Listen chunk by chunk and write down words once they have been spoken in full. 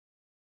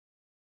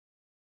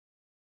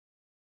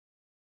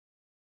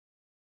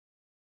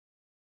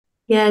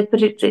yeah,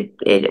 but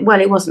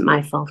well, it wasn't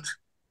my fault.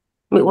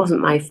 It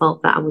wasn't my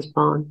fault that I was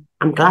born.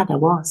 I'm glad I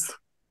was.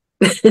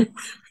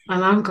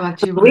 And I'm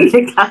glad you were.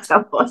 Really glad I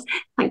was.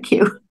 Thank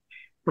you.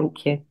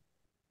 Thank you.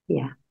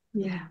 Yeah,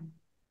 Yeah.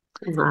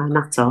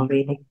 that's all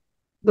really.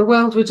 The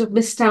world would have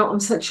missed out on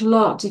such a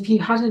lot if you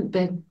hadn't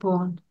been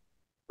born.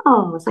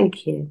 Oh,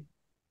 thank you.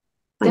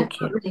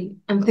 Thank you. Definitely.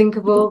 And think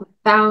of all the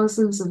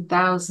thousands and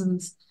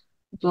thousands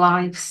of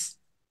lives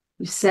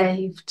you've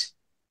saved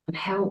and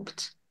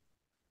helped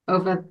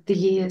over the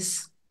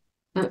years.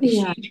 A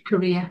Yeah. huge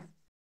career.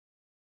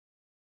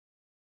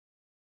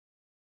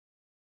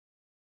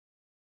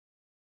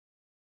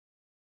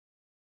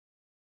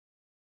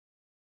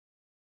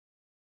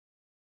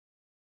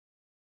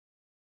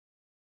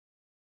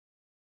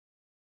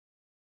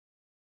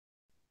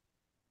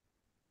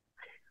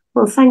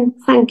 Well,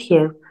 thank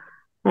you.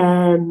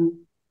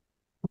 Um,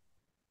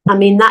 I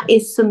mean, that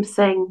is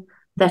something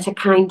that I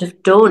kind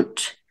of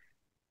don't.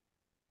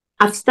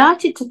 I've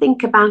started to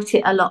think about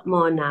it a lot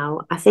more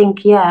now. I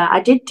think, yeah,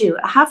 I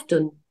have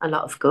done a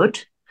lot of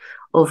good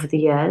over the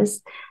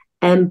years,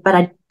 but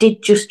I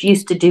did just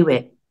used to do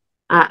it.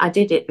 I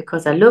did it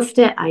because I loved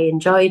it, I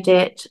enjoyed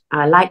it,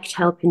 I liked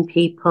helping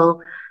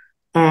people,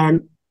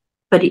 um,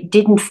 but it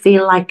didn't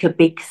feel like a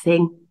big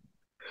thing.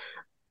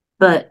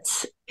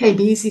 But Came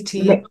easy to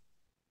you.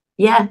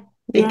 yeah,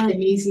 It yeah,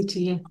 came easy to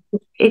you.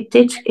 it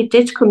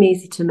did come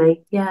easy to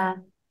me, yeah.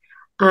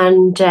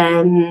 And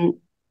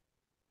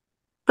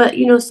but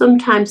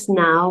sometimes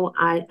now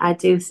I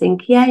do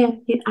think, yeah, yeah,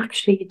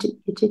 you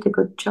did a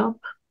good job.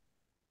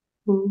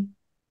 Mm,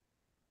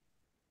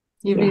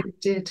 You yeah, really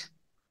did.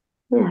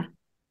 yeah, I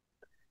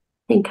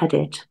think I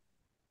did.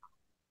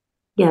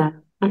 Yeah,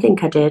 I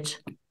think I did.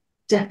 I,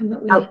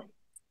 Definitely.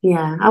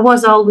 yeah, I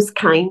was always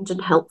kind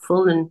and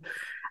helpful, and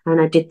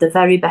I did the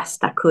very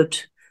best I could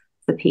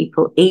for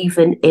people,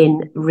 even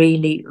in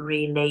really,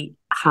 really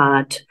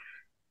hard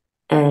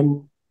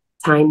um,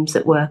 times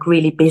at work,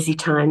 really busy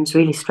times,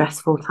 really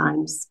stressful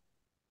times.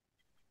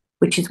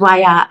 Which is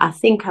why I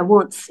think I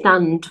won't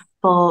stand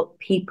for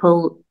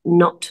people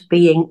not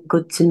being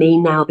good to me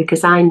now,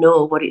 because I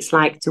know what it's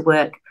like to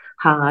work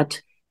hard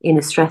in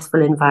a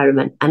stressful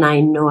environment. And I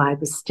know I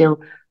was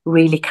still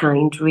really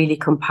kind, really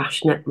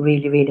compassionate,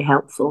 really, really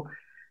helpful.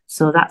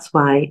 So that's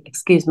why,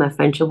 excuse my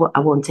French, I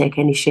won't take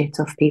any shit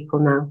off people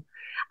now.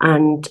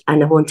 And I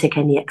won't take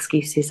any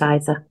excuses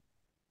either.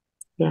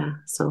 Yeah.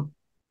 So,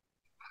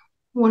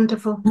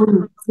 Wonderful.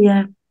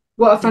 yeah.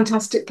 What a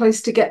fantastic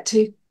place to get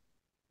to.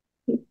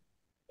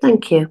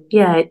 Thank you.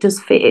 Yeah, it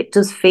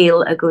does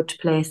feel a good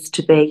place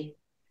to be.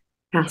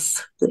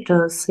 Yes, it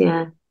does.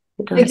 Yeah,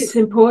 it I think it's does.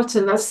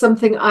 important. That's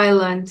something I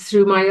learned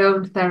through my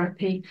own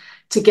therapy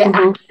Hmm. to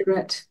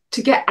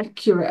get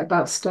accurate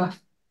about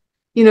stuff.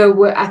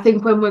 I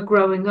think when we're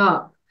growing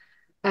up,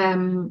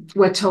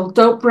 we're told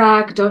don't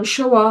brag, don't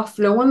show off.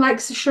 No one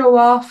likes to show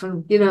off,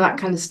 and that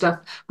kind of stuff,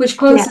 which Yeah,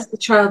 closes the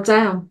child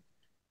down.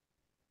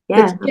 But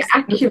to yeah, get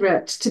absolutely.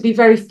 accurate, to be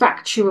very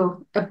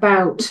factual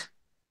about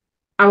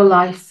our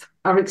life,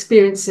 our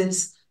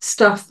experiences,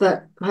 stuff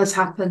that has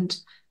happened,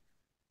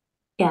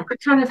 Yeah. it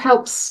kind of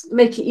helps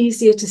make it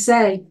easier to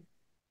say.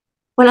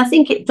 Well, I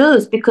think it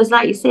does because,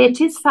 like you say,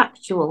 it is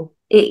factual.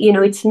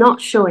 It's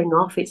not showing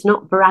off. It's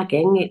not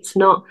bragging. It's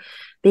not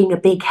being a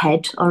big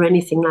head or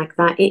anything like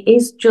that. It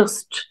is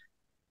just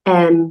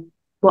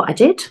what I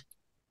did.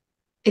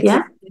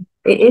 Yeah, Exactly.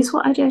 it is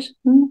what I did.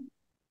 Mm.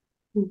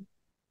 Yeah,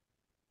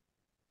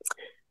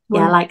 I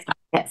Well, like that.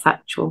 Get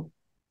factual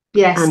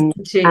yes, and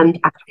me too. and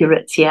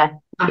accurate. Yeah,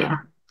 Uh-huh. yeah,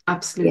 yeah,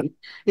 Absolutely.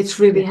 It's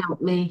really yeah.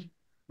 helped me.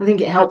 I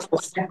think it helps me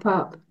step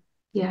up.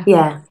 Yeah.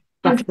 Yeah,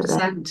 definitely.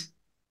 100%.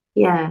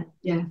 Yeah.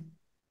 Yeah,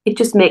 It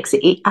just makes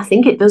it, I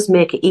think it does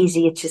make it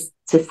easier to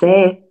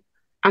say.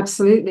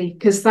 absolutely.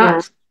 Because Yeah.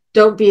 that,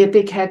 don't be a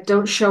big head,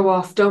 don't show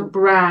off, don't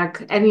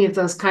brag, any of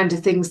those kind of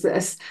things that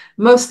are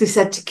mostly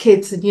said to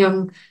kids and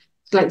young,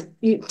 like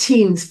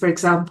teens, for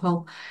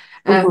example,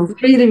 Hmm.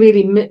 really,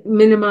 really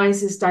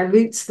minimizes,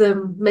 dilutes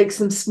them, makes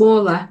them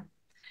smaller.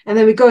 And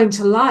then we go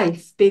into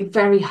life being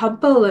very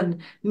humble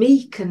and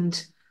meek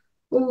and,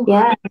 oh,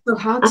 Yeah. it's so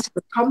hard I- to take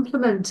a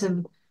compliment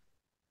and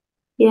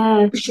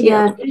Yeah. pushing it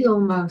Yeah. away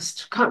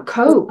almost. Can't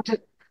cope.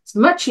 It's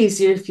much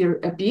easier if you're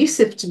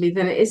abusive to me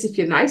than it is if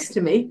you're nice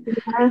to me.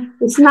 Yeah.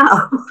 It's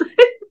not.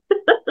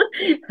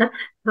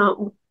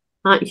 aren't,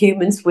 aren't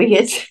humans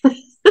weird?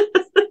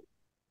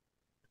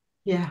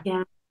 Yeah.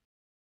 Yeah.